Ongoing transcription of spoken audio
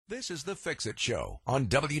This is the Fix-It Show on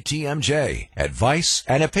WTMJ. Advice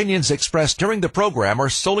and opinions expressed during the program are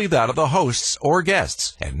solely that of the hosts or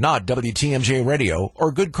guests, and not WTMJ Radio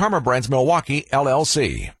or Good Karma Brands Milwaukee,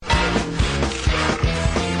 LLC.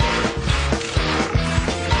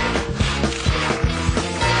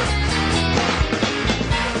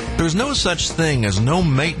 There's no such thing as no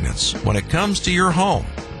maintenance when it comes to your home.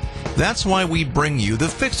 That's why we bring you the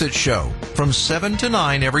Fix-It Show from 7 to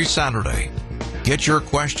 9 every Saturday. Get your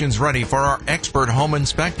questions ready for our expert home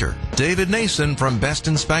inspector, David Nason from Best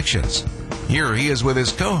Inspections. Here he is with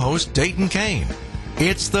his co-host, Dayton Kane.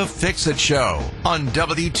 It's the Fix-It Show on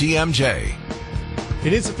WTMJ.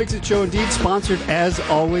 It is the Fix-It Show indeed, sponsored as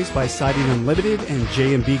always by Siding Unlimited and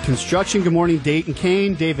J&B Construction. Good morning, Dayton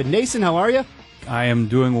Kane, David Nason. How are you? I am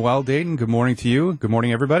doing well, Dayton. Good morning to you. Good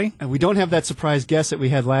morning, everybody. And we don't have that surprise guest that we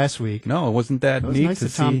had last week. No, it wasn't that was neat nice to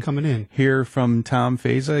to Tom see coming in. Hear from Tom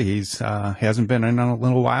Feza. He's hasn't been in a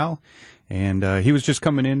little while, and he was just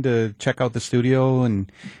coming in to check out the studio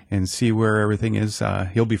and see where everything is.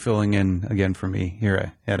 He'll be filling in again for me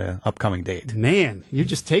here at an upcoming date. Man, you're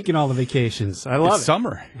just taking all the vacations. I love it's it.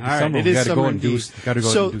 summer. All right, summer. it We is gotta summer go and indeed. Got to go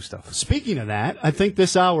So, and do stuff. Speaking of that, I think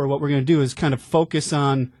this hour what we're going to do is kind of focus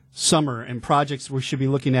on summer and projects we should be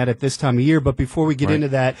looking at this time of year. But before we get into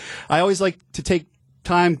that, I always like to take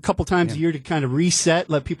time, a couple times a year, to kind of reset,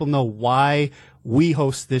 let people know why we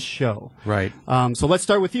host this show. Right. So let's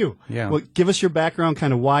start with you. Yeah. Well, give us your background,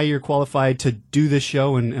 kind of why you're qualified to do this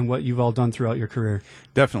show and what you've all done throughout your career.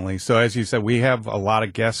 Definitely. So as you said, we have a lot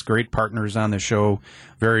of guests, great partners on the show,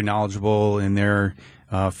 very knowledgeable in their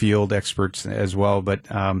field, experts as well.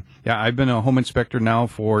 But I've been a home inspector now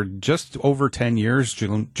for just over 10 years.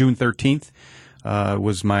 June 13th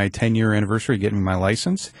was my 10-year anniversary getting my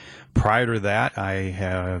license. Prior to that, I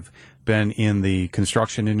have been in the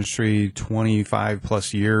construction industry 25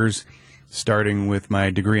 plus years, starting with my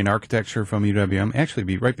degree in architecture from UWM.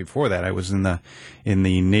 Actually, right before that, I was in the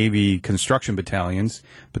Navy construction battalions,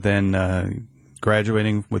 but then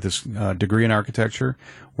graduating with this degree in architecture,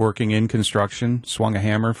 working in construction, swung a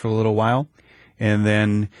hammer for a little while, and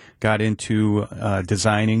then got into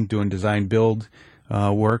designing, doing design build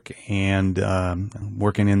work, and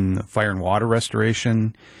working in fire and water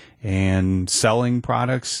restoration and selling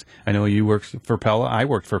products. I know you worked for Pella. I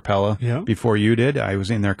worked for Pella before you did. I was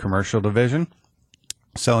in their commercial division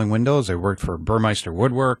selling windows. I worked for Burmeister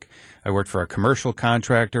Woodwork. I worked for a commercial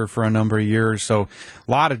contractor for a number of years. So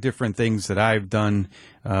a lot of different things that I've done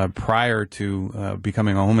prior to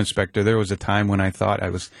becoming a home inspector. There was a time when I thought I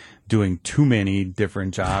was doing too many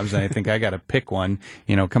different jobs, and I think I got to pick one,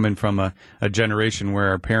 coming from a generation where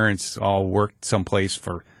our parents all worked someplace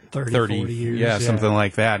for 30 40 years. Yeah, something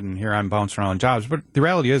like that, and here I'm bouncing around jobs. But the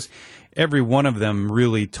reality is, every one of them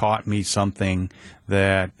really taught me something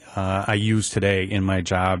that I use today in my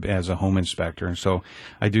job as a home inspector. And so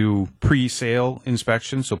I do pre-sale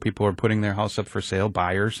inspections, so people are putting their house up for sale.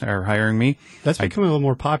 Buyers are hiring me. That's becoming a little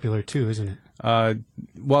more popular too, isn't it?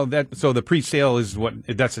 So the pre-sale is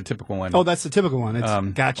that's a typical one. Oh, that's the typical one.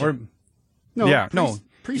 It's gotcha.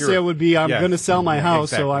 Pre-sale would be, I'm going to sell my house,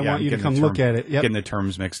 exactly. so I want you to come look at it. Getting the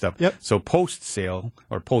terms mixed up. Yep. So post-sale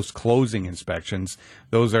or post-closing inspections,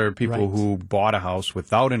 those are people who bought a house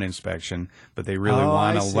without an inspection, but they really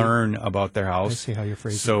want to learn about their house. I see how you're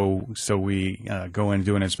phrasing it. So we go and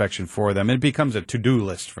do an inspection for them. It becomes a to-do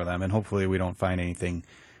list for them, and hopefully we don't find anything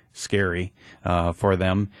scary for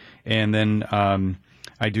them. And then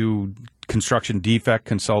I do construction defect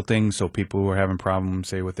consulting, so people who are having problems,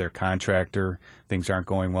 say, with their contractor, things aren't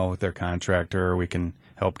going well with their contractor, we can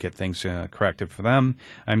help get things corrected for them.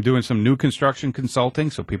 I'm doing some new construction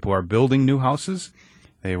consulting, so people are building new houses.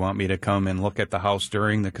 They want me to come and look at the house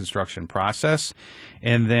during the construction process.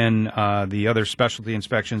 And then the other specialty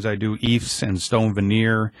inspections I do, EIFS and stone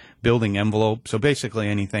veneer, building envelope, so basically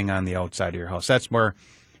anything on the outside of your house. That's where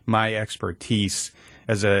my expertise.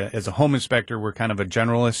 As a home inspector, we're kind of a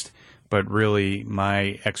generalist, but really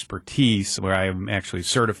my expertise, where I am actually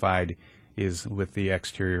certified, is with the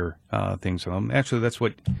exterior things. So actually, that's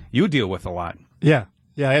what you deal with a lot. Yeah.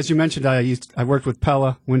 As you mentioned, I worked with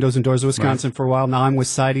Pella Windows and Doors of Wisconsin for a while. Now I'm with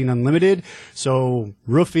Siding Unlimited. So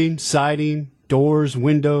roofing, siding, doors,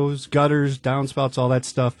 windows, gutters, downspouts, all that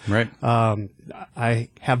stuff. Right. I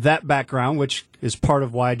have that background, which is part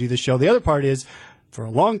of why I do the show. The other part is, for a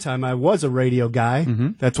long time, I was a radio guy.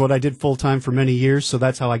 That's what I did full-time for many years, so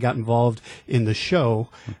that's how I got involved in the show,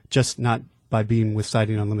 just not by being with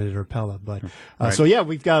Siding Unlimited or Pella. But so yeah,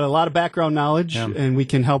 we've got a lot of background knowledge, and we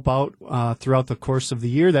can help out throughout the course of the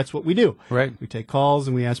year. That's what we do. Right. We take calls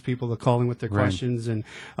and we ask people to call in with their questions. And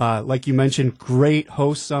like you mentioned, great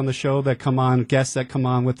hosts on the show that come on, guests that come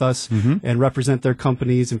on with us and represent their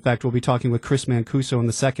companies. In fact, we'll be talking with Chris Mancuso in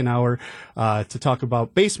the second hour to talk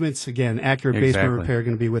about basements again. Accurate Basement Repair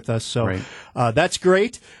going to be with us. So that's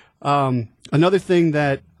great. Another thing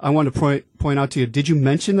that I want to point out to you, did you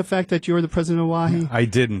mention the fact that you're the president of WAHI? I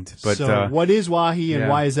didn't. But so what is WAHI and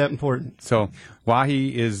why is that important? So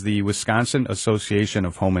WAHI is the Wisconsin Association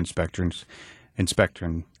of Home Inspectors.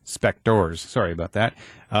 Sorry about that.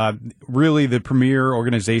 Really the premier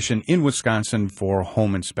organization in Wisconsin for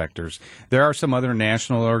home inspectors. There are some other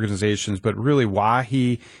national organizations, but really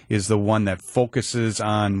WAHI is the one that focuses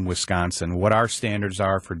on Wisconsin, what our standards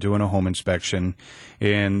are for doing a home inspection,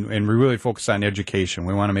 and we really focus on education.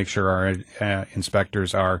 We want to make sure our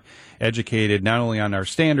inspectors are educated not only on our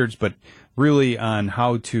standards, but really on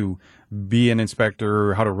how to be an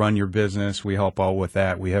inspector, how to run your business. We help out with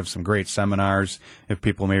that. We have some great seminars. If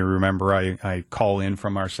people may remember, I call in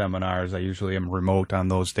from our seminars. I usually am remote on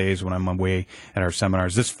those days when I'm away at our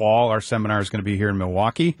seminars. This fall, our seminar is going to be here in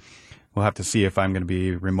Milwaukee. We'll have to see if I'm going to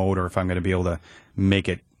be remote or if I'm going to be able to make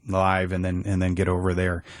it live and then get over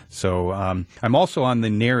there. So I'm also on the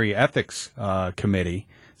NARI Ethics Committee.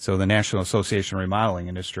 So the National Association of Remodeling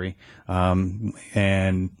Industry, and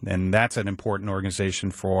that's an important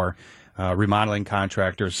organization for remodeling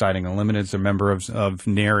contractors. Siding Unlimited is a member of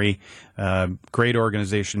NARI, great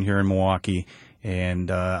organization here in Milwaukee, and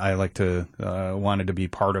I wanted to be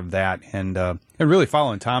part of that and really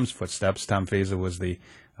following Tom's footsteps. Tom Feza was the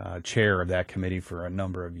chair of that committee for a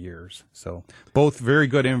number of years. So both very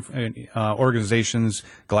good organizations.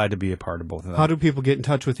 Glad to be a part of both of them. How do people get in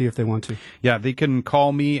touch with you if they want to? Yeah, they can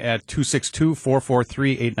call me at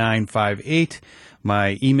 262-443-8958.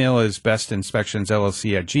 My email is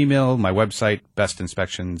bestinspectionsllc@gmail. My website,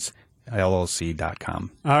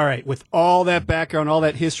 bestinspectionsllc.com. All right. With all that background, all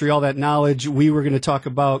that history, all that knowledge, we were going to talk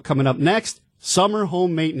about coming up next, summer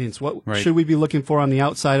home maintenance. What should we be looking for on the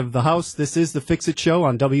outside of the house? This is the Fix It Show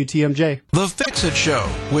on WTMJ. The Fix It Show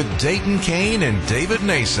with Dayton Kane and David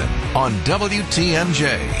Nason on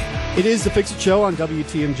WTMJ. It is the Fix It Show on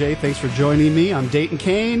WTMJ. Thanks for joining me. I'm Dayton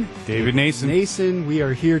Kane. David Nason. We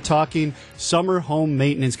are here talking summer home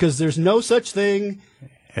maintenance because there's no such thing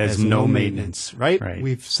as no maintenance, right?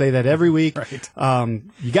 We say that every week. Right.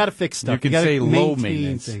 You got to fix stuff. You can say low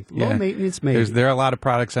maintenance. Low maintenance, maybe. There are a lot of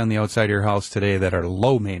products on the outside of your house today that are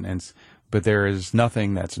low maintenance, but there is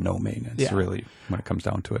nothing that's no maintenance, really, when it comes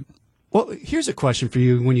down to it. Well, here's a question for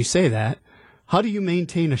you when you say that. How do you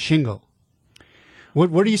maintain a shingle?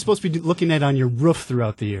 What are you supposed to be looking at on your roof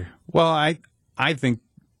throughout the year? Well, I think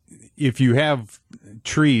if you have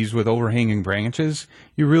trees with overhanging branches,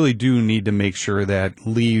 you really do need to make sure that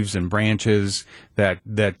leaves and branches that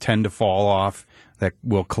tend to fall off, that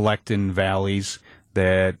will collect in valleys,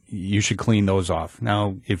 that you should clean those off.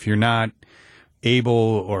 Now, if you're not able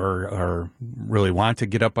or really want to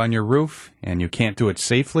get up on your roof and you can't do it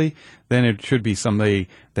safely, then it should be somebody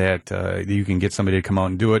that you can get somebody to come out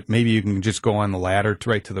and do it. Maybe you can just go on the ladder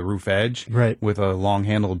right to the roof edge with a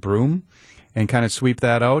long-handled broom and kind of sweep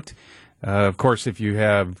that out. Of course, if you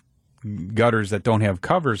have gutters that don't have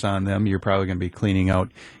covers on them, you're probably going to be cleaning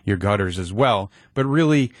out your gutters as well. But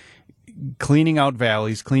really, cleaning out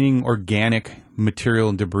valleys, cleaning organic material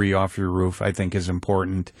and debris off your roof, I think is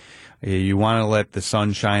important. You want to let the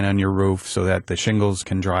sun shine on your roof so that the shingles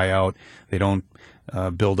can dry out. They don't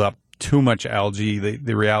build up too much algae.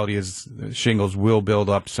 The reality is shingles will build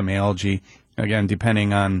up some algae, again,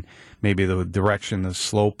 depending on maybe the direction, the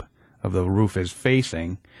slope of the roof is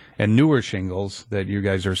facing. And newer shingles that you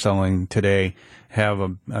guys are selling today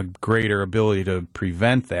have a greater ability to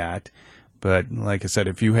prevent that. But like I said,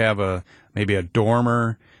 if you have maybe a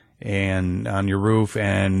dormer and on your roof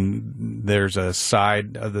and there's a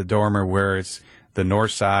side of the dormer where it's the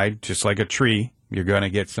north side, just like a tree, you're going to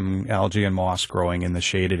get some algae and moss growing in the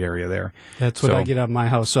shaded area there. That's what I get out of my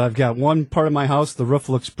house. So I've got one part of my house, the roof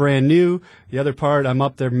looks brand new. The other part, I'm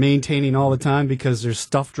up there maintaining all the time because there's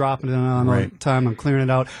stuff dropping on all the time. I'm clearing it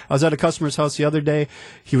out. I was at a customer's house the other day.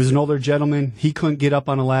 He was an older gentleman. He couldn't get up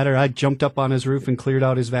on a ladder. I jumped up on his roof and cleared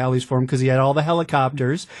out his valleys for him because he had all the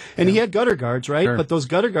helicopters. And he had gutter guards, right? Sure. But those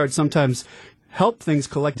gutter guards sometimes help things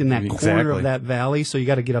collect in that corner of that valley, so you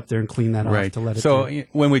got to get up there and clean that off to let it through.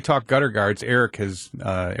 When we talk gutter guards, Eric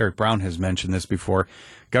Brown has mentioned this before.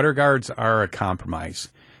 Gutter guards are a compromise.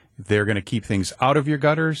 They're going to keep things out of your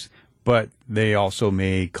gutters, but they also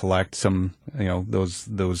may collect some,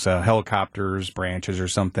 those helicopters, branches or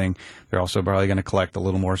something. They're also probably going to collect a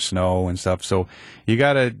little more snow and stuff. So you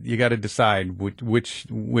gotta decide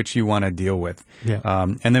which you want to deal with. Yeah.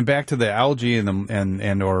 And then back to the algae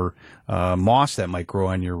and or moss that might grow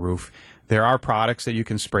on your roof. There are products that you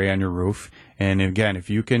can spray on your roof, and again, if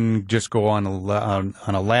you can just go on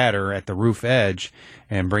a ladder at the roof edge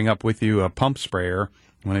and bring up with you a pump sprayer,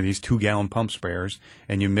 one of these 2-gallon pump sprayers,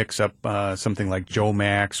 and you mix up something like Joe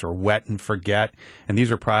Max or Wet and Forget, and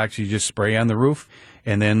these are products you just spray on the roof,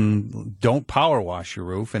 and then don't power wash your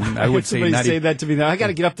roof. And I would say say that to me. I got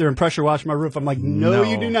to get up there and pressure wash my roof. I'm like, no,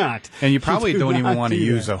 you do not. And you probably don't even want to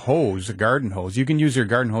use a hose, a garden hose. You can use your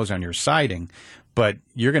garden hose on your siding, but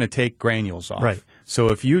you're going to take granules off. Right. So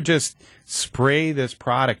if you just spray this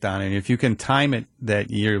product on it, if you can time it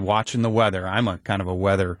that you're watching the weather, I'm a kind of a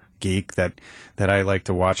weather geek that I like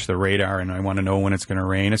to watch the radar, and I want to know when it's going to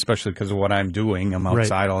rain, especially because of what I'm doing. I'm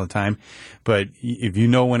outside all the time. But if you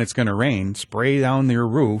know when it's going to rain, spray down your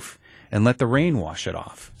roof and let the rain wash it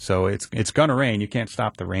off. So it's going to rain. You can't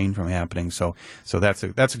stop the rain from happening. So that's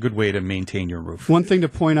a good way to maintain your roof. One thing to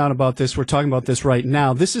point out about this, we're talking about this right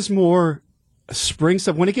now. This is more spring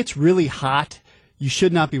stuff. When it gets really hot, you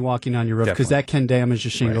should not be walking on your roof because that can damage the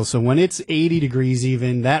shingles. Right. So when it's 80 degrees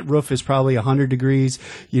even, that roof is probably 100 degrees.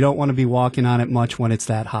 You don't want to be walking on it much when it's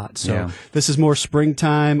that hot. So this is more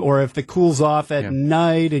springtime, or if it cools off at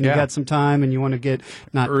night and you got some time and you want to get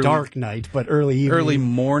not dark night, but early evening. Early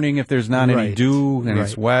morning if there's not any dew and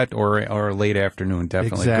it's wet, or late afternoon,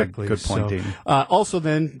 definitely. Exactly. Good point, Dayton. Also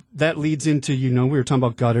then, that leads into, we were talking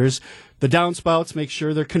about gutters. The downspouts, make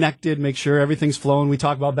sure they're connected, make sure everything's flowing. We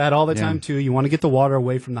talk about that all the time, too. You want to get the water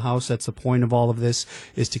away from the house. That's the point of all of this,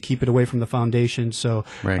 is to keep it away from the foundation. So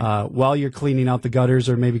while you're cleaning out the gutters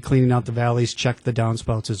or maybe cleaning out the valleys, check the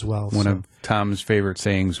downspouts as well. One of Tom's favorite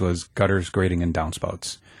sayings was gutters, grading, and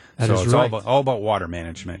downspouts. So it's all about water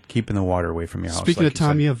management, keeping the water away from your house. Speaking of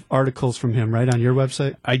Tom, you have articles from him, right, on your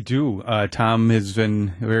website? I do. Tom has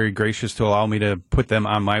been very gracious to allow me to put them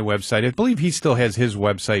on my website. I believe he still has his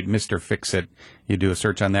website, Mr. Fix-It. You do a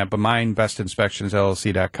search on that. But mine,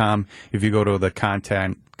 bestinspectionsllc.com, if you go to the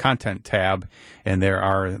content tab, and there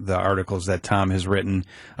are the articles that Tom has written,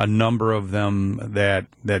 a number of them that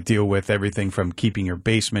deal with everything from keeping your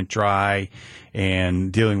basement dry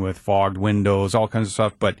and dealing with fogged windows, all kinds of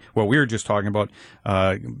stuff. But what we were just talking about,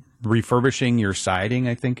 refurbishing your siding,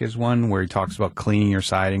 I think, is one where he talks about cleaning your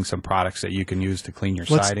siding, some products that you can use to clean your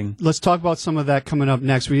siding. Let's talk about some of that coming up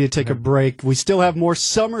next. We need to take a break. We still have more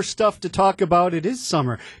summer stuff to talk about. It is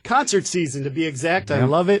summer. Concert season, to be exact. I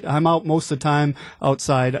love it. I'm out most of the time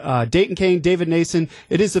outside. Dayton Kane, David Nason.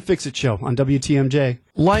 It is the Fix-It Show on WTMJ.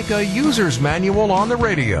 Like a user's manual on the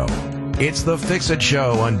radio, it's the Fix-It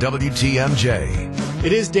Show on WTMJ.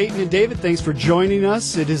 It is Dayton and David. Thanks for joining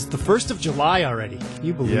us. It is the 1st of July already. Can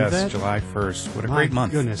you believe that? Yes, July 1st. What a great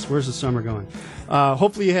month. Goodness, where's the summer going?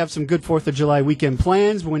 Hopefully you have some good 4th of July weekend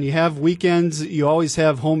plans. But when you have weekends, you always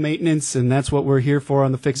have home maintenance, and that's what we're here for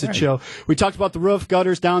on the Fix-It Show. We talked about the roof,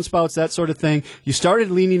 gutters, downspouts, that sort of thing. You started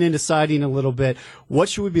leaning into siding a little bit. What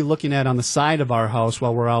should we be looking at on the side of our house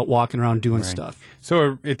while we're out walking around doing stuff?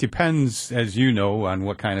 So it depends, as you know, on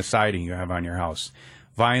what kind of siding you have on your house.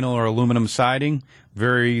 Vinyl or aluminum siding,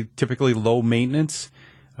 very typically low maintenance.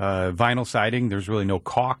 Vinyl siding, there's really no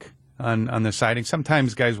caulk on the siding.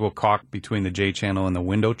 Sometimes guys will caulk between the J-channel and the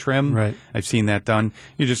window trim. Right. I've seen that done.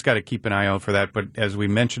 You just got to keep an eye out for that. But as we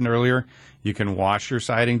mentioned earlier, you can wash your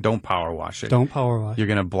siding. Don't power wash it. Don't power wash. You're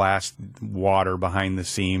going to blast water behind the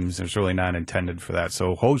seams. It's really not intended for that.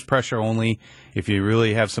 So hose pressure only. If you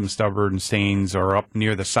really have some stubborn stains or up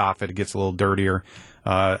near the soffit, it gets a little dirtier.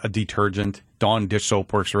 A detergent. Dawn dish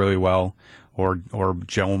soap works really well. Or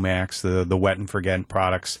Joe Max, the Wet and Forget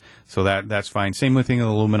products. So that's fine. Same with thing with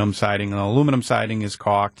aluminum siding. And aluminum siding is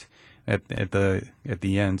caulked at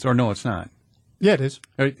the ends. Or no, it's not. Yeah, it is.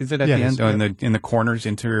 Is it at the end? Oh, in the corners,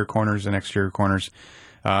 interior corners and exterior corners.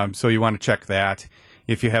 So you want to check that.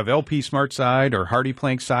 If you have LP Smart Side or Hardy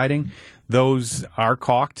Plank siding, those are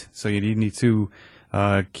caulked. So you need to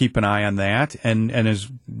keep an eye on that. And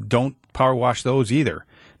don't power wash those either.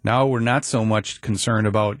 Now we're not so much concerned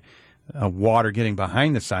about water getting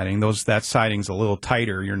behind the siding. That siding's a little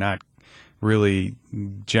tighter. You're not really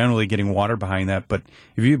generally getting water behind that. But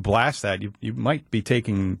if you blast that, you might be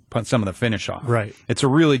taking some of the finish off. Right. It's a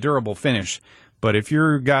really durable finish. But if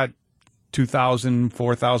you've got 2,000,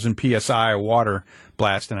 4,000 PSI of water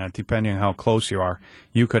blasting on it, depending on how close you are,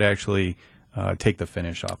 you could actually take the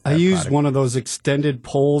finish off. I use one of those extended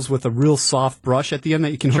poles with a real soft brush at the end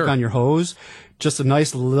that you can hook on your hose. Just a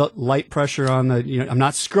nice light pressure on the, I'm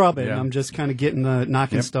not scrubbing. Yeah. I'm just kind of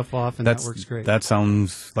knocking stuff off, and that works great. That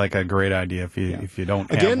sounds like a great idea if you don't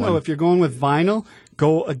have Again, though, if you're going with vinyl,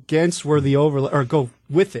 go against where the overlap, or go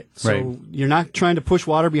with it. So you're not trying to push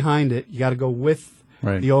water behind it. You got to go with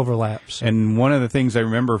the overlaps. And one of the things I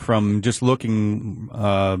remember from just looking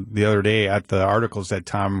the other day at the articles that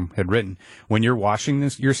Tom had written, when you're washing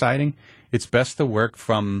your siding, it's best to work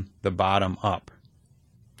from the bottom up.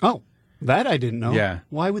 Oh, that I didn't know. Yeah.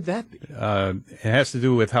 Why would that be? It has to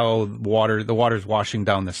do with how the water's washing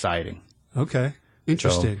down the siding. Okay.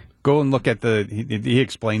 Interesting. So go and look at he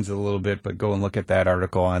explains it a little bit, but go and look at that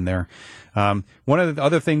article on there. One of the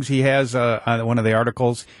other things he has on one of the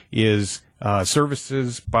articles is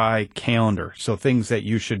services by calendar. So things that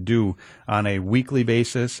you should do on a weekly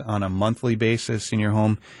basis, on a monthly basis in your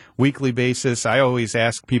home. Weekly basis, I always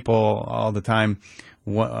ask people all the time,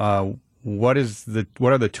 what are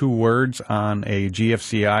the 2 words on a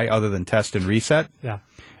GFCI other than test and reset? Yeah.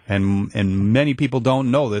 And many people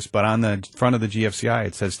don't know this, but on the front of the GFCI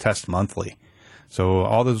it says test monthly. So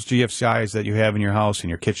all those GFCIs that you have in your house, in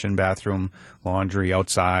your kitchen, bathroom, laundry,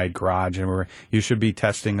 outside, garage, everywhere, you should be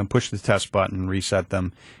testing them. Push the test button, reset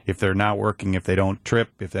them. If they're not working, if they don't trip,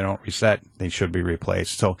 if they don't reset, they should be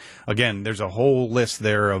replaced. So again, there's a whole list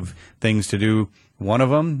there of things to do. One of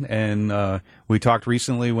them, and we talked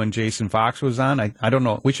recently when Jason Fox was on, I don't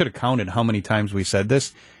know, we should have counted how many times we said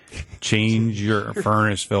this. Change your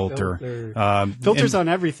furnace filter. Filters on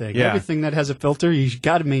everything. Yeah. Everything that has a filter, you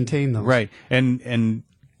got to maintain those. Right. And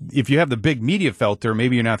if you have the big media filter,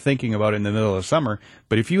 maybe you're not thinking about it in the middle of summer,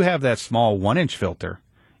 but if you have that small 1-inch filter,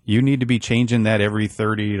 you need to be changing that every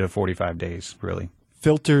 30 to 45 days, really.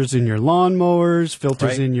 Filters in your lawnmowers,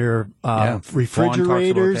 filters in your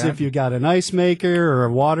refrigerators, if you got an ice maker or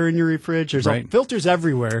water in your refrigerator. There's filters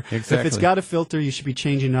everywhere. Exactly. If it's got a filter, you should be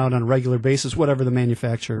changing out on a regular basis, whatever the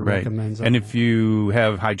manufacturer recommends. And if you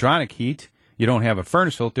have hydronic heat, you don't have a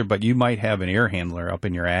furnace filter, but you might have an air handler up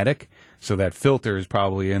in your attic. So that filter is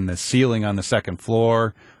probably in the ceiling on the second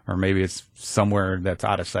floor, or maybe it's somewhere that's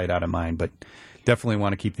out of sight, out of mind. But definitely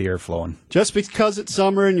want to keep the air flowing. Just because it's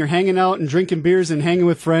summer and you're hanging out and drinking beers and hanging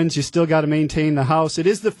with friends, you still got to maintain the house. It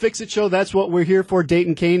is the Fix It Show. That's what we're here for.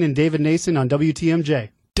 Dayton Kane and David Nason on WTMJ.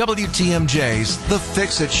 WTMJ's The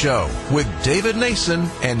Fix It Show with David Nason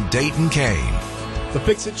and Dayton Kane. The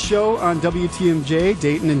Fix It Show on WTMJ.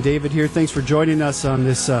 Dayton and David here. Thanks for joining us on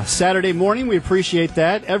this Saturday morning. We appreciate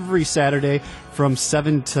that. Every Saturday from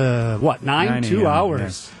 7 to, 9? 2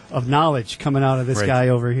 hours of knowledge coming out of this guy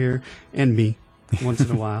over here and me. Once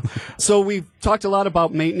in a while. So we've talked a lot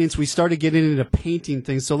about maintenance. We started getting into painting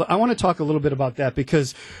things. So I want to talk a little bit about that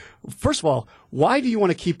because, first of all, why do you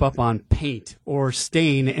want to keep up on paint or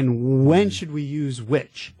stain, and when should we use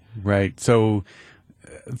which? Right. So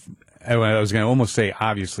I was going to almost say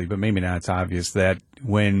obviously, but maybe not. It's obvious that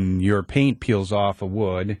when your paint peels off a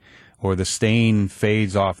wood or the stain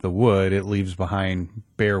fades off the wood, it leaves behind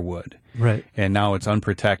bare wood. Right. And now it's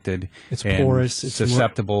unprotected. It's porous. It's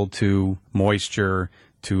susceptible to moisture,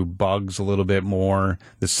 to bugs a little bit more.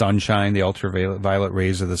 The sunshine, the ultraviolet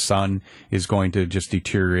rays of the sun is going to just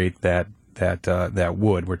deteriorate that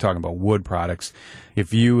wood. We're talking about wood products.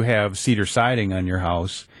 If you have cedar siding on your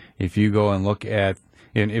house, if you go and look at,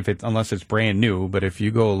 unless it's brand new, but if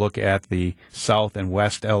you go look at the south and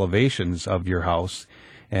west elevations of your house,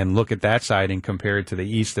 and look at that siding compared to the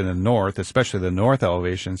east and the north, especially the north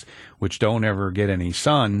elevations, which don't ever get any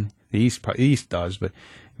sun. The east does, but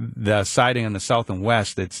the siding on the south and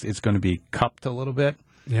west, it's going to be cupped a little bit,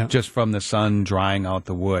 just from the sun drying out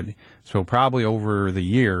the wood. So probably over the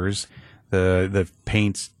years, the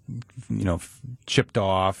paint's chipped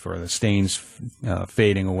off, or the stains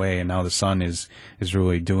fading away, and now the sun is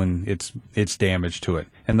really doing its damage to it,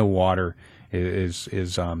 and the water is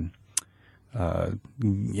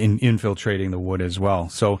infiltrating the wood as well.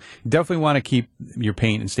 So definitely want to keep your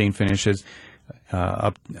paint and stain finishes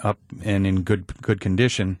up and in good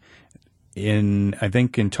condition. I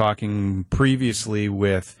think in talking previously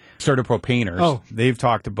with CertaPro painters, they've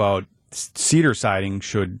talked about cedar siding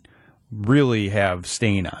should really have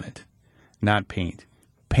stain on it, not paint.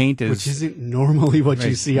 Paint is, which isn't normally what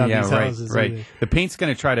you see on these houses. Right. The paint's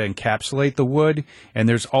going to try to encapsulate the wood, and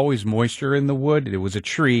there's always moisture in the wood. It was a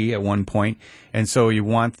tree at one point, and so you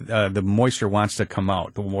want the moisture wants to come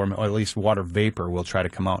out. The warm, or at least water vapor will try to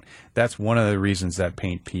come out. That's one of the reasons that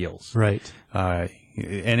paint peels. Right.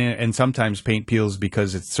 And sometimes paint peels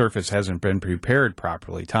because its surface hasn't been prepared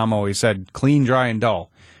properly. Tom always said, clean, dry, and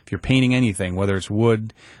dull. If you're painting anything, whether it's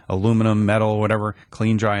wood, aluminum, metal, whatever,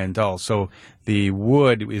 clean, dry, and dull. So the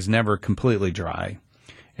wood is never completely dry.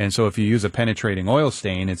 And so if you use a penetrating oil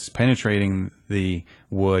stain, it's penetrating the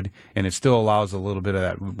wood, and it still allows a little bit of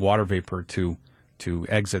that water vapor to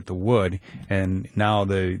exit the wood. And now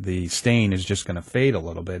the stain is just going to fade a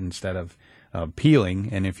little bit instead of peeling,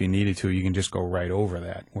 and if you needed to, you can just go right over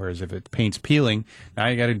that. Whereas if it paint's peeling, now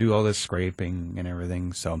you got to do all this scraping and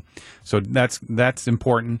everything. So that's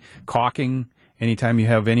important. Caulking, anytime you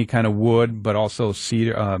have any kind of wood, but also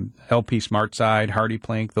cedar, LP Smart Side, Hardy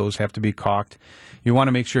Plank, those have to be caulked. You want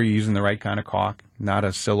to make sure you're using the right kind of caulk, not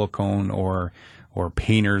a silicone or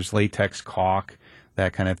painter's latex caulk,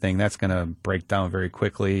 that kind of thing. That's going to break down very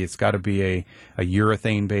quickly. It's got to be a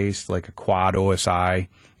urethane based, like a Quad OSI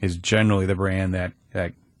is generally the brand that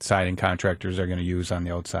siding contractors are going to use on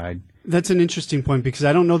the outside. That's an interesting point, because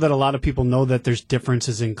I don't know that a lot of people know that there's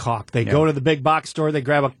differences in caulk. They go to the big box store, they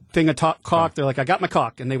grab a thing of caulk, they're like, I got my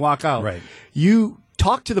caulk, and they walk out. Right. You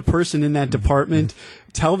talk to the person in that department,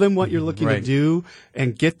 tell them what you're looking to do,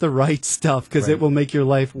 and get the right stuff, because it will make your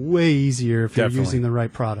life way easier if you're using the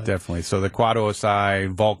right product. Definitely. So the Quad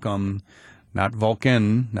OSI, Vulcum, not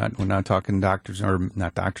Vulcan, we're not talking doctors, or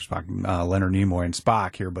not Dr. Spock, Leonard Nimoy and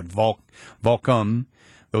Spock here, but Vulcum.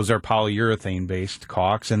 Those are polyurethane-based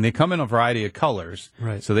caulks, and they come in a variety of colors,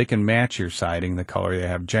 so they can match your siding, the color they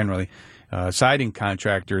have generally. Siding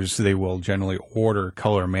contractors, they will generally order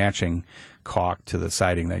color-matching caulk to the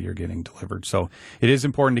siding that you're getting delivered. So it is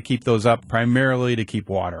important to keep those up, primarily to keep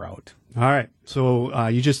water out. All right. So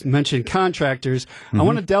you just mentioned contractors. I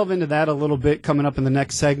want to delve into that a little bit coming up in the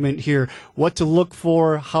next segment here. What to look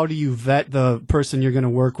for, how do you vet the person you're going to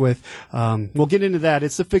work with. We'll get into that.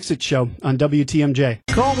 It's the Fix It Show on WTMJ.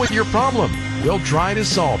 Call with your problem. We'll try to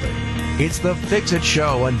solve it. It's the Fix It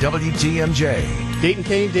Show on WTMJ. Dayton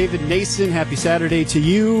Kane David Nason, happy Saturday to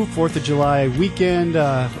you. 4th of July weekend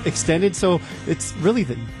extended, so it's really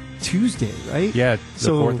the Tuesday, right? Yeah, the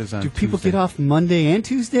 4th is on do people Tuesday. get off Monday and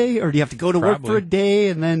Tuesday, or do you have to go to work for a day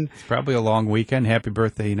and then... It's probably a long weekend. Happy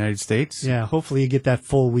birthday, United States. Yeah, hopefully you get that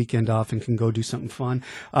full weekend off and can go do something fun.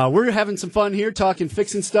 We're having some fun here talking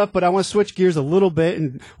fixing stuff, but I want to switch gears a little bit,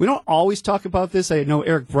 and we don't always talk about this. I know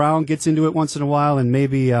Eric Brown gets into it once in a while, and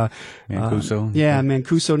maybe... Mancuso.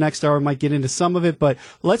 Mancuso next hour might get into some of it, but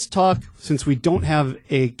let's talk, since we don't have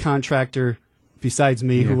a contractor besides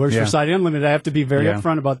me, who works for Siding Unlimited. I have to be very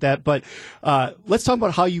upfront about that. But let's talk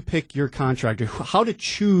about how you pick your contractor, how to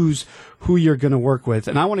choose who you're going to work with.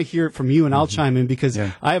 And I want to hear it from you, and I'll chime in, because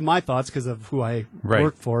I have my thoughts because of who I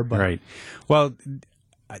work for. But. Well,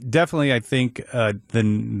 definitely, I think the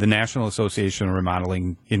National Association of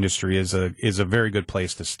Remodeling Industry is a very good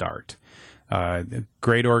place to start.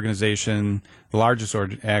 Great organization, the largest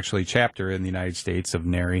chapter in the United States of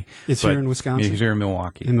NARI. It's here in Wisconsin? It's here in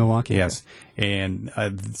Milwaukee. In Milwaukee? Yes. Okay.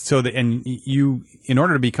 And you, in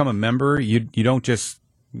order to become a member, you don't just,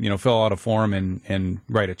 fill out a form and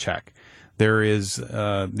write a check. There is,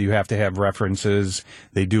 you have to have references.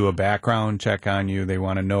 They do a background check on you. They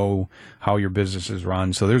want to know how your business is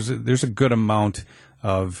run. So there's a good amount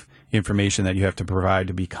of information that you have to provide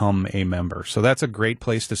to become a member. So that's a great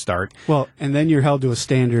place to start. Well, and then you're held to a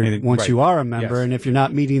standard once you are a member, Yes. and if you're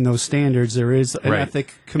not meeting those standards, there is an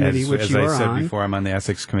ethic committee, which you are on. As I said before, I'm on the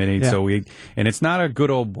ethics committee. Yeah. So and it's not a good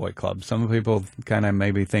old boy club. Some people kind of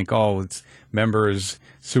maybe think, it's members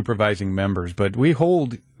supervising members, but we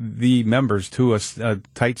hold the members to a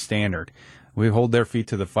tight standard. We hold their feet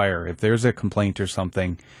to the fire. If there's a complaint or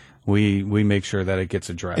something, we make sure that it gets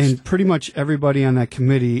addressed. And pretty much everybody on that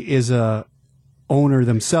committee is a owner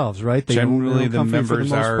themselves, right? They Generally, own the members for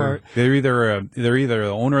the most are part. they're either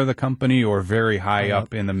the owner of the company or very high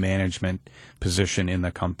up in the management position in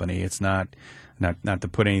the company. It's not to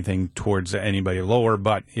put anything towards anybody lower,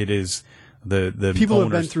 but it is the people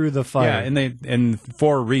owners. have been through the fire. Yeah, and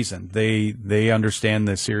for a reason. They understand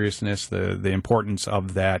the seriousness, the importance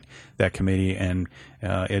of that committee, and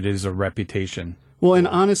it is a reputation. Well, and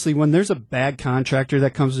honestly, when there's a bad contractor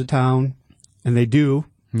that comes to town, and they do,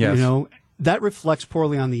 that reflects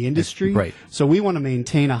poorly on the industry. Right. So we want to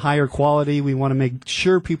maintain a higher quality. We want to make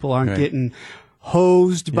sure people aren't getting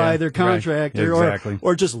hosed by their contractor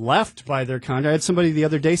or just left by their contractor. I had somebody the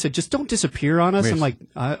other day said, just don't disappear on us. I'm like,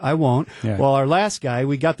 I won't. Yeah. Well, our last guy,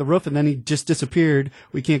 we got the roof and then he just disappeared.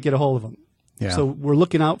 We can't get a hold of him. Yeah. So we're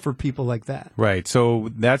looking out for people like that. Right.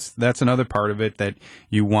 So that's another part of it, that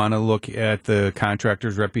you want to look at the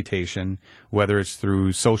contractor's reputation, whether it's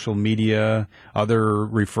through social media, other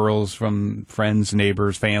referrals from friends,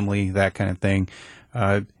 neighbors, family, that kind of thing.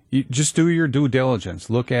 You just do your due diligence.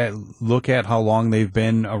 Look at how long they've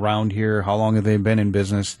been around here. How long have they been in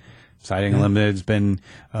business? Siding Unlimited's been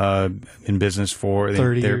in business for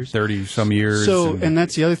 30 some years. So, and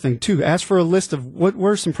that's the other thing too. Ask for a list of what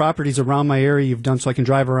were some properties around my area you've done, so I can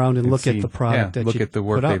drive around and look at the product. Look at the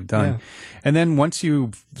work they've done, and then once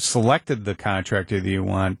you've selected the contractor that you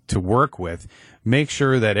want to work with, make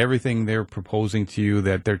sure that everything they're proposing to you,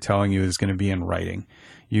 that they're telling you, is going to be in writing.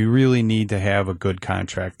 You really need to have a good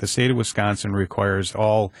contract. The state of Wisconsin requires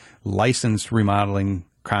all licensed remodeling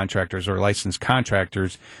contractors or licensed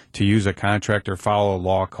contractors to use a contract or follow a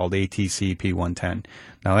law called ATC P110.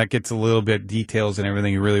 Now that gets a little bit details and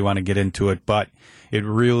everything. You really want to get into it, but it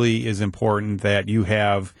really is important that you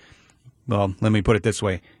have, well, let me put it this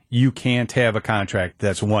way. You can't have a contract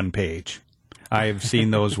that's one page. I have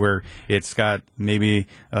seen those where it's got maybe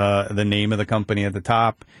the name of the company at the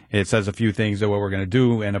top. It says a few things of what we're going to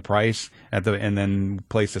do and a price and then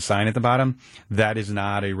place a sign at the bottom. That is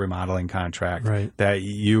not a remodeling contract. Right. That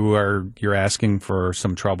you're asking for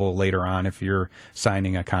some trouble later on if you're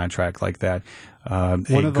signing a contract like that. A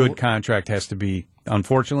good contract has to be,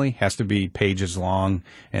 unfortunately, pages long,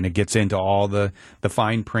 and it gets into all the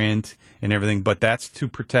fine print and everything. But that's to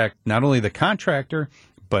protect not only the contractor,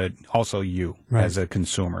 but also you as a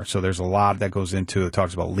consumer. So there's a lot that goes into it.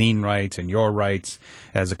 Talks about lien rights and your rights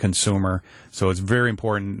as a consumer. So it's very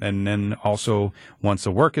important. And then also, once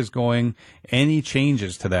the work is going, any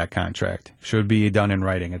changes to that contract should be done in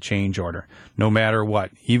writing, a change order, no matter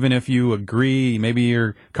what. Even if you agree, maybe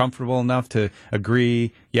you're comfortable enough to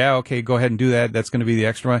agree, yeah, okay, go ahead and do that. That's going to be the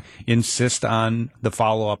extra. Insist on the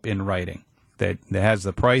follow-up in writing that has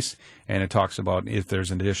the price, and it talks about if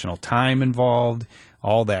there's an additional time involved.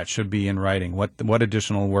 All that should be in writing. What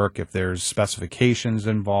additional work, if there's specifications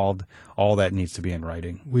involved, all that needs to be in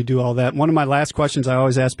writing. We do all that. One of my last questions I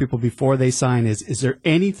always ask people before they sign is there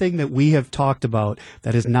anything that we have talked about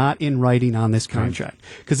that is not in writing on this contract?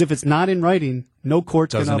 Because if it's not in writing, no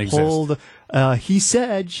court's going to uphold, he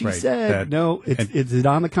said, she said. No, is it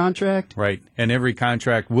on the contract? Right. And every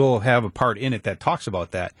contract will have a part in it that talks about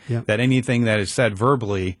that. Yep. That anything that is said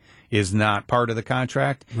verbally is not part of the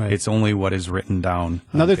contract. Right. It's only what is written down.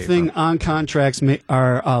 Another thing on contracts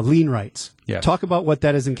are lien rights. Yes. Talk about what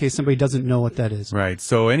that is in case somebody doesn't know what that is. Right.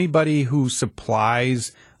 So anybody who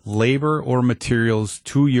supplies labor or materials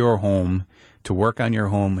to your home to work on your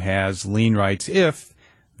home has lien rights if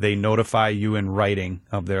they notify you in writing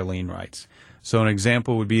of their lien rights. So an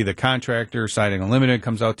example would be the contractor, Siding Unlimited,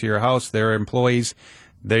 comes out to your house, their employees,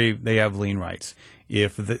 they have lien rights.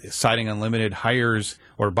 If the Siding Unlimited hires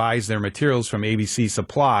or buys their materials from ABC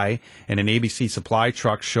Supply and an ABC Supply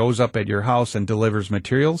truck shows up at your house and delivers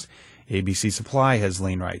materials, ABC Supply has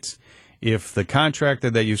lien rights. If the contractor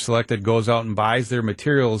that you selected goes out and buys their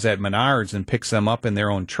materials at Menards and picks them up in their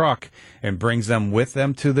own truck and brings them with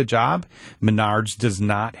them to the job, Menards does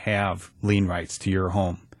not have lien rights to your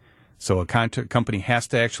home. So a company has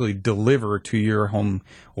to actually deliver to your home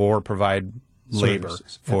or provide labor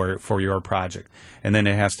for your project, and then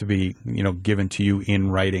it has to be given to you in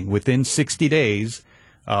writing within 60 days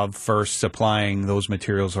of first supplying those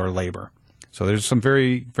materials or labor. So there's some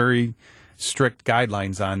very, very strict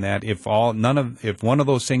guidelines on that. If one of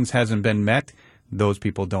those things hasn't been met, those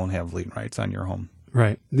people don't have lien rights on your home.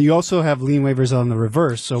 Right. You also have lien waivers on the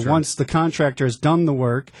reverse. So once the contractor has done the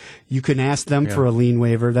work, you can ask them for a lien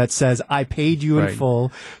waiver that says, I paid you in full,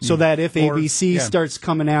 so that if ABC starts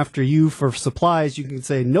coming after you for supplies, you can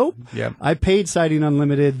say, nope, I paid Siding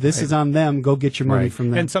Unlimited. This is on them. Go get your money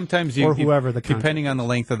from them. And sometimes whoever depending on the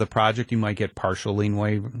length of the project, you might get partial lien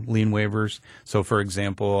waivers. So, for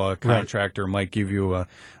example, a contractor might give you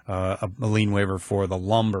a lien waiver for the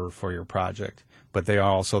lumber for your project, but they are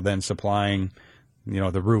also then supplying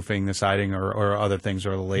the roofing, the siding, or other things,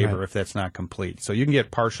 or the labor if that's not complete. So you can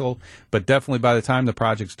get partial, but definitely by the time the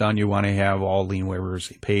project's done, you want to have all lien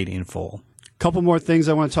waivers paid in full. Couple more things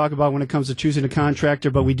I want to talk about when it comes to choosing a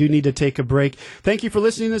contractor, but we do need to take a break. Thank you for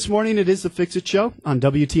listening this morning. It is the Fix It Show on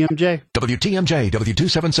WTMJ. WTMJ,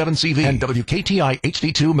 W277CV, and WKTI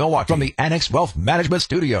HD2 Milwaukee. From the Annex Wealth Management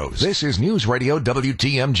Studios, this is News Radio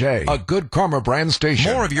WTMJ, a Good Karma brand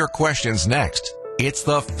station. More of your questions next. It's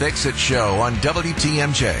the Fix It Show on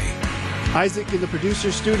WTMJ. Isaac in the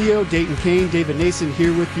producer studio, Dayton Kane, David Nason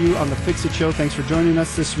here with you on the Fix It Show. Thanks for joining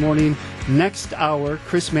us this morning. Next hour,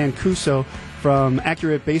 Chris Mancuso from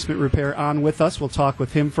Accurate Basement Repair on with us. We'll talk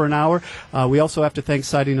with him for an hour. We also have to thank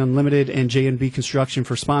Siding Unlimited and J&B Construction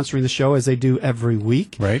for sponsoring the show, as they do every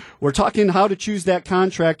week. Right. We're talking how to choose that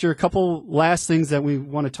contractor. A couple last things that we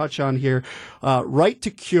want to touch on here. Right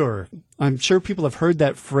to cure. I'm sure people have heard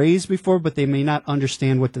that phrase before, but they may not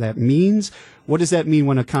understand what that means. What does that mean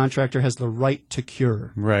when a contractor has the right to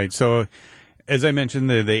cure? Right. So, as I mentioned,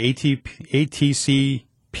 the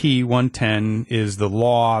ATCP 110 is the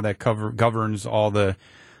law that governs all the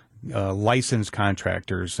licensed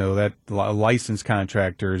contractors. So that licensed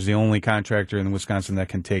contractor is the only contractor in Wisconsin that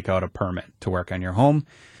can take out a permit to work on your home.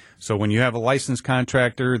 So when you have a licensed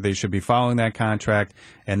contractor, they should be following that contract.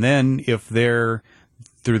 And then if they're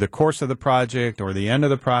through the course of the project or the end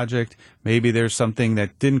of the project, maybe there's something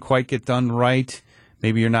that didn't quite get done right.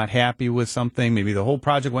 Maybe you're not happy with something. Maybe the whole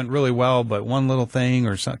project went really well, but one little thing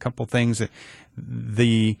or a couple things, that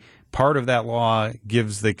the part of that law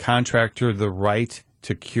gives the contractor the right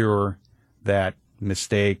to cure that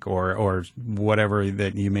mistake or whatever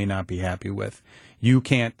that you may not be happy with. You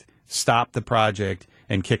can't stop the project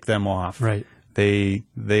and kick them off. Right.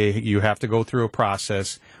 You have to go through a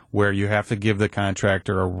process where you have to give the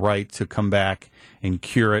contractor a right to come back and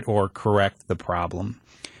cure it or correct the problem.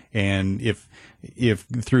 And if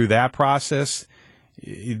through that process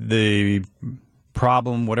the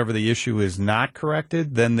problem, whatever the issue, is not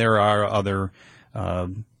corrected, then there are other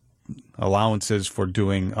allowances for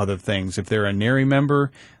doing other things. If they're a NARI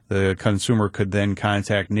member, the consumer could then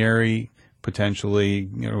contact NARI. Potentially,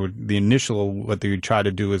 the initial, what they would try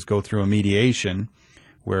to do is go through a mediation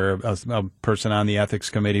where a person on the ethics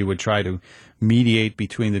committee would try to mediate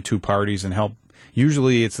between the two parties and help.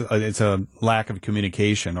 Usually it's a lack of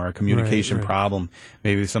communication or a communication problem.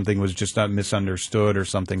 Maybe something was just not misunderstood or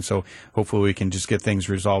something. So hopefully we can just get things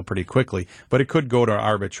resolved pretty quickly. But it could go to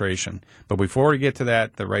arbitration. But before we get to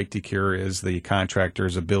that, the right to cure is the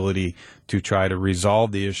contractor's ability to try to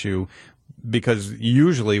resolve the issue, because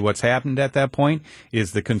usually what's happened at that point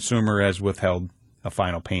is the consumer has withheld a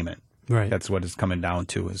final payment. Right. That's what it's coming down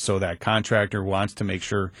to. So that contractor wants to make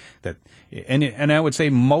sure that, and I would say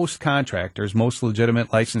most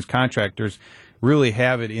legitimate licensed contractors really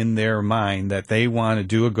have it in their mind that they want to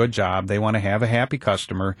do a good job. They want to have a happy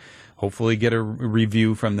customer, hopefully get a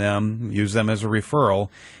review from them, use them as a referral.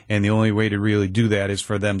 And the only way to really do that is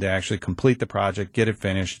for them to actually complete the project, get it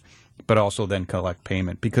finished, but also then collect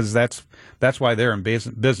payment, because that's why they're in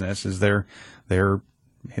business. Is they have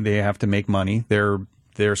to make money.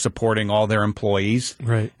 They're supporting all their employees,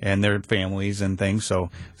 right, and their families and things. So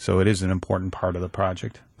it is an important part of the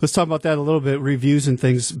project. Let's talk about that a little bit, reviews and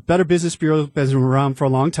things. Better Business Bureau has been around for a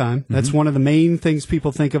long time. That's one of the main things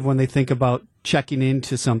people think of when they think about checking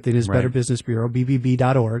into something is Better Business Bureau,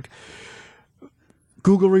 bbb.org.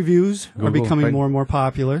 Google reviews are becoming more and more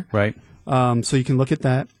popular. Right. So you can look at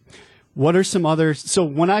that. What are some others? So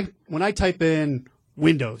when I type in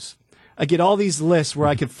Windows, I get all these lists where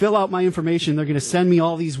I can fill out my information. They're going to send me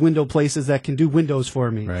all these window places that can do Windows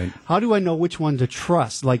for me. Right. How do I know which one to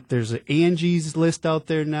trust? Like there's an Angie's list out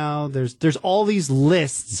there now. There's all these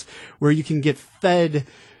lists where you can get fed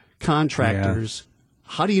contractors. Yeah.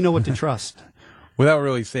 How do you know what to trust? Without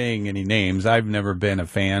really saying any names, I've never been a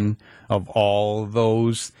fan of all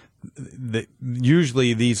those.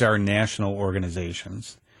 Usually these are national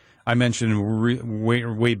organizations. I mentioned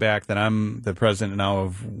way back that I'm the president now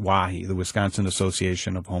of WAHI, the Wisconsin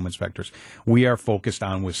Association of Home Inspectors. We are focused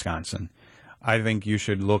on Wisconsin. I think you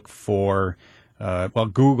should look for,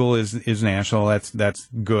 Google is national. That's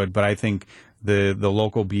good, but I think the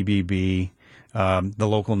local BBB, the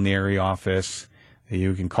local NARI office,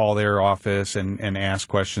 you can call their office and ask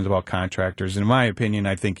questions about contractors. In my opinion,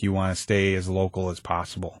 I think you want to stay as local as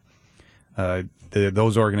possible.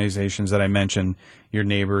 Those organizations that I mentioned, your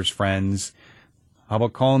neighbors, friends. How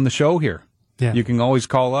about calling the show here? Yeah. You can always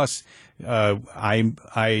call us.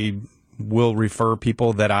 I will refer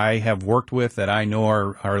people that I have worked with that I know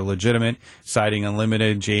are legitimate. Siding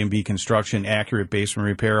Unlimited, J&B Construction, Accurate Basement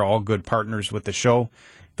Repair, all good partners with the show.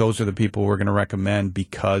 Those are the people we're going to recommend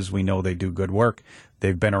because we know they do good work.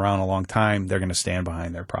 They've been around a long time. They're going to stand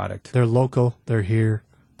behind their product. They're local. They're here.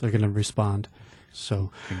 They're going to respond.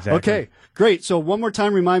 So, exactly. Okay, great. So one more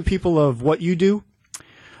time, remind people of what you do.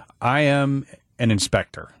 I am an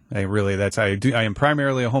inspector. I am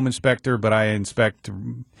primarily a home inspector, but I inspect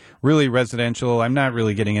really residential. I'm not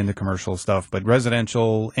really getting into commercial stuff, but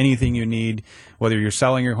residential, anything you need, whether you're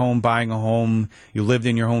selling your home, buying a home, you lived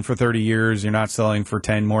in your home for 30 years, you're not selling for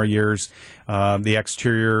 10 more years, the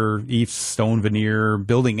exterior, EIFS, stone veneer,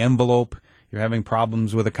 building envelope, you're having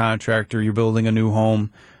problems with a contractor, you're building a new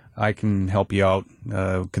home, I can help you out,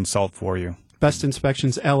 consult for you.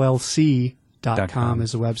 bestinspectionsllc.com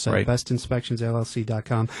is the website, right.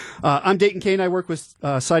 bestinspectionsllc.com. I'm Dayton Kane. I work with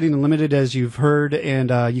Siding Unlimited, as you've heard,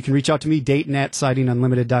 and you can reach out to me, Dayton at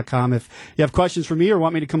sidingunlimited.com. If you have questions for me or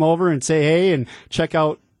want me to come over and say hey and check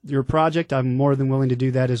out your project, I'm more than willing to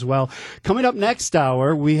do that as well. Coming up next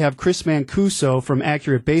hour, we have Chris Mancuso from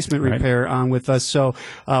Accurate Basement Repair on with us. So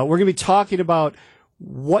we're going to be talking about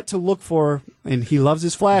what to look for, and he loves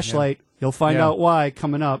his flashlight. Yeah. You'll find out why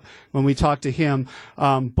coming up when we talk to him.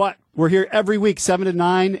 But we're here every week, 7 to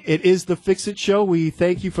 9. It is the Fix It Show. We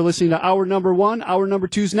thank you for listening to hour number 1. Hour number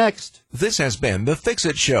 2's next. This has been the Fix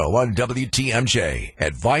It Show on WTMJ.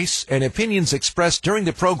 Advice and opinions expressed during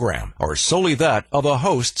the program are solely that of the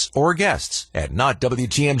hosts or guests, and not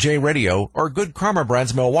WTMJ Radio or Good Karma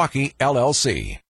Brands Milwaukee, LLC.